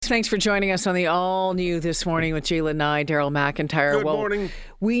thanks for joining us on the All New This Morning with Jayla Nye, Daryl McIntyre. Good morning.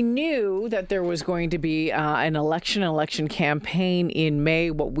 We knew that there was going to be an election campaign in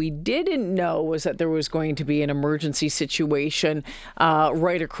May. What we didn't know was that there was going to be an emergency situation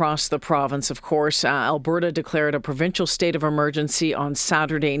right across the province. Of course, Alberta declared a provincial state of emergency on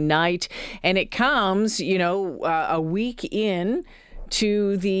Saturday night, and it comes, a week in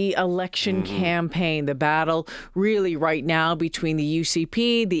to the election campaign, the battle really right now between the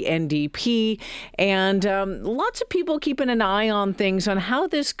UCP, the NDP, and lots of people keeping an eye on things on how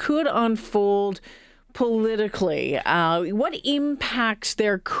this could unfold politically. What impacts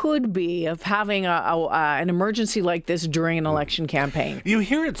there could be of having an emergency like this during an election campaign? You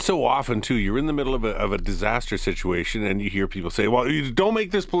hear it so often, too. You're in the middle of a disaster situation, and you hear people say, well, you don't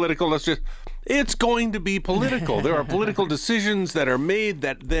make this political. It's going to be political. There are political decisions that are made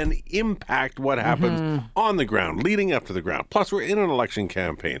that then impact what happens on the ground, leading up to the ground. Plus, we're in an election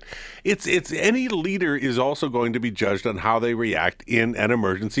campaign. It's any leader is also going to be judged on how they react in an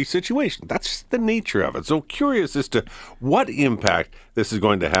emergency situation. That's just the nature of it. So curious as to what impact this is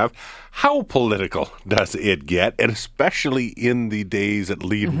going to have. How political does it get, and especially in the days that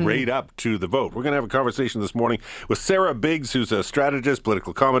lead right up to the vote? We're going to have a conversation this morning with Sarah Biggs, who's a strategist,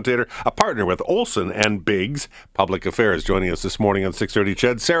 political commentator, a partner with OLSEN and Biggs Public Affairs, joining us this morning on 6:30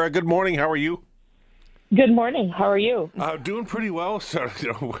 CHED. Sarah, good morning. How are you? Good morning. How are you? Doing pretty well. So,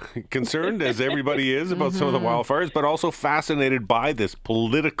 concerned, as everybody is, about some of the wildfires, but also fascinated by this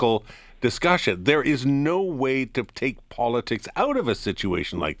political discussion. There is no way to take politics out of a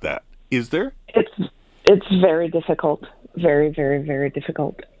situation like that, is there? It's very difficult. Very, very, very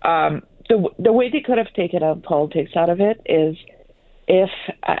difficult. The way they could have taken politics out of it is if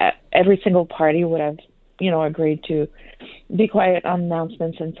every single party would have, agreed to be quiet on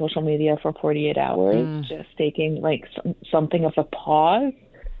announcements and social media for 48 hours, just taking something of a pause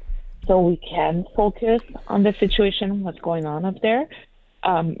so we can focus on the situation, what's going on up there.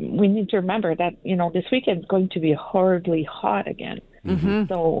 We need to remember that, this weekend is going to be horribly hot again.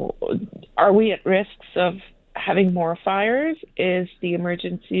 So are we at risks of having more fires? Is the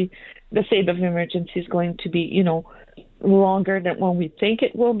state of emergency is going to be, longer than when we think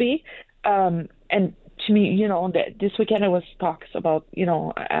it will be? And to me, this weekend there was talks about,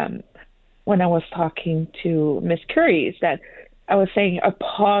 when I was talking to Miss Curry, is that I was saying a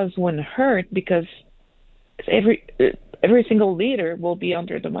pause wouldn't hurt because every single leader will be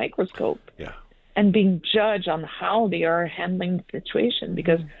under the microscope and being judged on how they are handling the situation.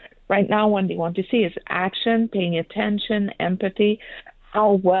 Because right now what they want to see is action, paying attention, empathy,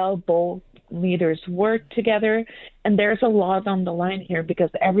 how well both leaders work together. And there's a lot on the line here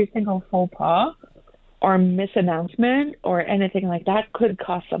because every single faux pas or misannouncement or anything like that could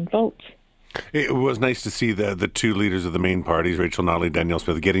cost some votes. It was nice to see the two leaders of the main parties, Rachel Notley, Danielle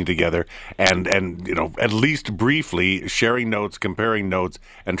Smith, getting together and at least briefly sharing notes, comparing notes,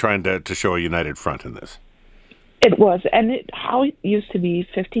 and trying to show a united front in this. It was, and how it used to be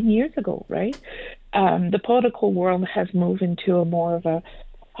 15 years ago, right? The political world has moved into a more of a,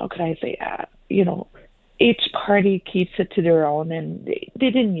 how could I say, each party keeps it to their own, and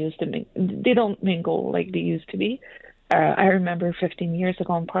they don't mingle like they used to be. I remember 15 years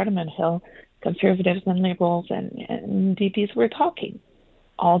ago on Parliament Hill, Conservatives and Liberals and DPs were talking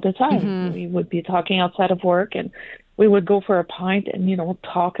all the time. We would be talking outside of work, and we would go for a pint and,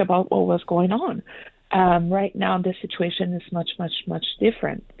 talk about what was going on. Right now, the situation is much, much, much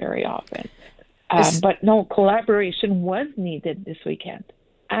different very often. But no, collaboration was needed this weekend.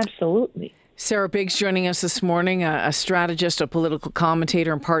 Absolutely. Sarah Biggs joining us this morning, a strategist, a political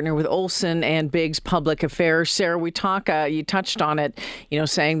commentator, and partner with OLSEN and Biggs Public Affairs. Sarah, you touched on it,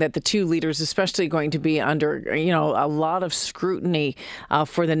 saying that the two leaders, especially going to be under, a lot of scrutiny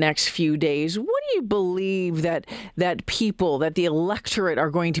for the next few days. What do you believe that the electorate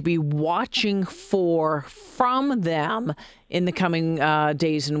are going to be watching for from them in the coming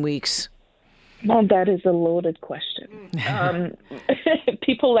days and weeks? Well, that is a loaded question.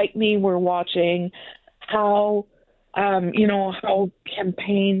 People like me were watching how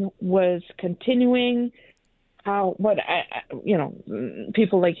campaign was continuing, people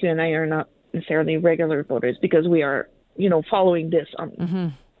like you and I are not necessarily regular voters because we are, following this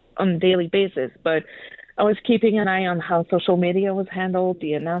on a daily basis. But I was keeping an eye on how social media was handled,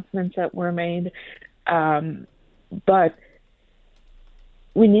 the announcements that were made. But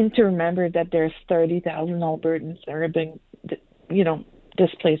we need to remember that there's 30,000 Albertans that are being,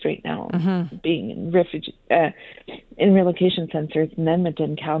 displaced right now, being in relocation centers in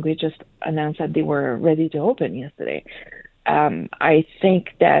Edmonton. Calgary just announced that they were ready to open yesterday. I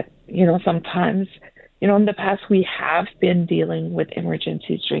think that, sometimes in the past we have been dealing with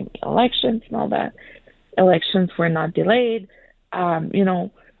emergencies during elections and all that. Elections were not delayed,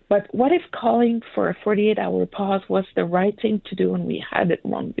 but what if calling for a 48-hour pause was the right thing to do when we had it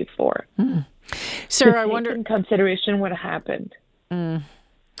long before? Sarah, I wonder in consideration what happened.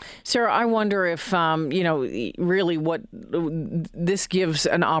 Sarah, I wonder if, really what this gives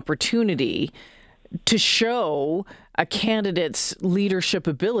an opportunity to show a candidate's leadership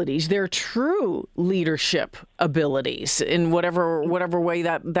abilities, their true leadership abilities, in whatever way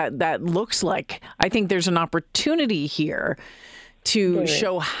that looks like. I think there's an opportunity here to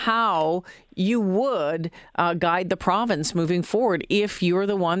show how you would guide the province moving forward if you're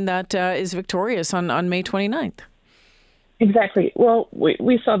the one that is victorious on May 29th. Exactly. Well,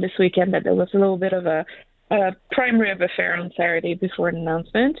 we saw this weekend that there was a little bit of a primary affair on Saturday before an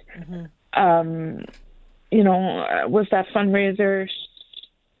announcement. Was that fundraiser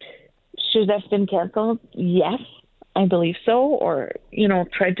should have been canceled? Yes, I believe so. Or,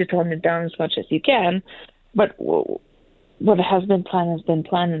 try to tone it down as much as you can. But what has been planned has been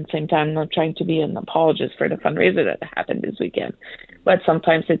planned. At the same time, I'm not trying to be an apologist for the fundraiser that happened this weekend. But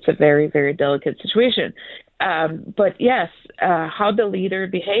sometimes it's a very, very delicate situation. But yes, how the leader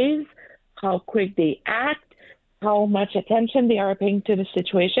behaves, how quick they act, how much attention they are paying to the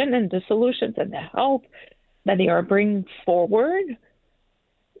situation and the solutions and the help that they are bringing forward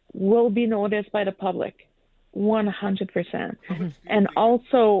will be noticed by the public, 100%. And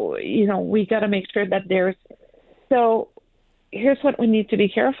also, we got to make sure that so here's what we need to be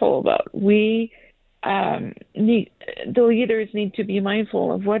careful about. The leaders need to be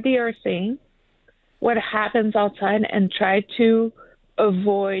mindful of what they are saying, what happens outside, and try to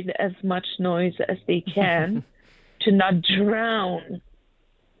avoid as much noise as they can to not drown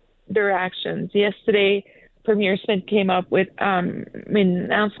their actions. Yesterday, Premier Smith came up with an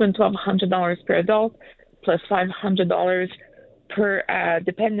announcement of $100 per adult plus $500 per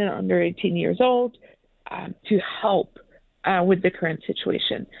dependent under 18 years old to help with the current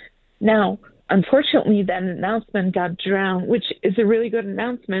situation. Now, unfortunately, that announcement got drowned, which is a really good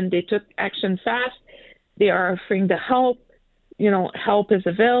announcement. They took action fast. They are offering the help. Help is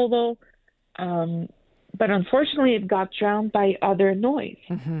available. But unfortunately, it got drowned by other noise.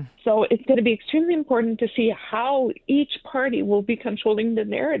 So it's going to be extremely important to see how each party will be controlling the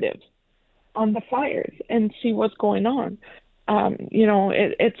narrative on the fires and see what's going on.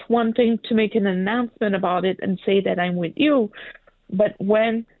 It's one thing to make an announcement about it and say that I'm with you. But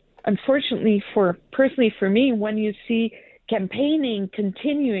unfortunately, personally for me, when you see campaigning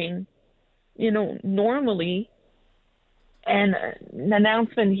continuing, normally, and an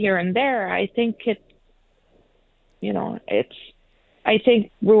announcement here and there, I think I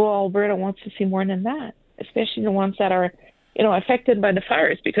think rural Alberta wants to see more than that, especially the ones that are, affected by the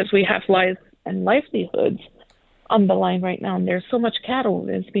fires, because we have lives and livelihoods on the line right now. And there's so much cattle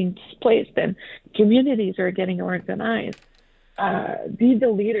that's being displaced and communities are getting organized. Be the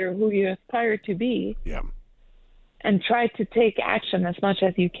leader who you aspire to be. Yeah. And try to take action as much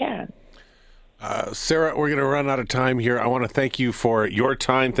as you can. Sarah, we're going to run out of time here. I want to thank you for your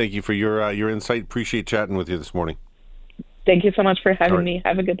time. Thank you for your insight. Appreciate chatting with you this morning. Thank you so much for having me.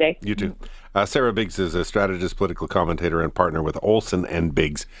 Have a good day. You too. Sarah Biggs is a strategist, political commentator, and partner with OLSEN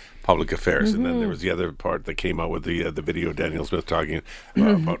Biggs Public Affairs. And then there was the other part that came out with the video, Daniel Smith talking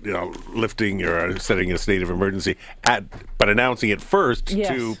about lifting or setting a state of emergency, but announcing it first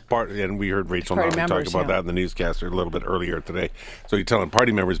to party. And we heard Rachel Notley talk about that in the newscaster a little bit earlier today. So you're telling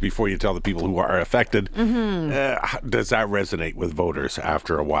party members before you tell the people who are affected. Does that resonate with voters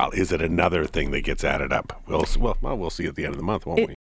after a while? Is it another thing that gets added up? We'll see at the end of the month, won't we?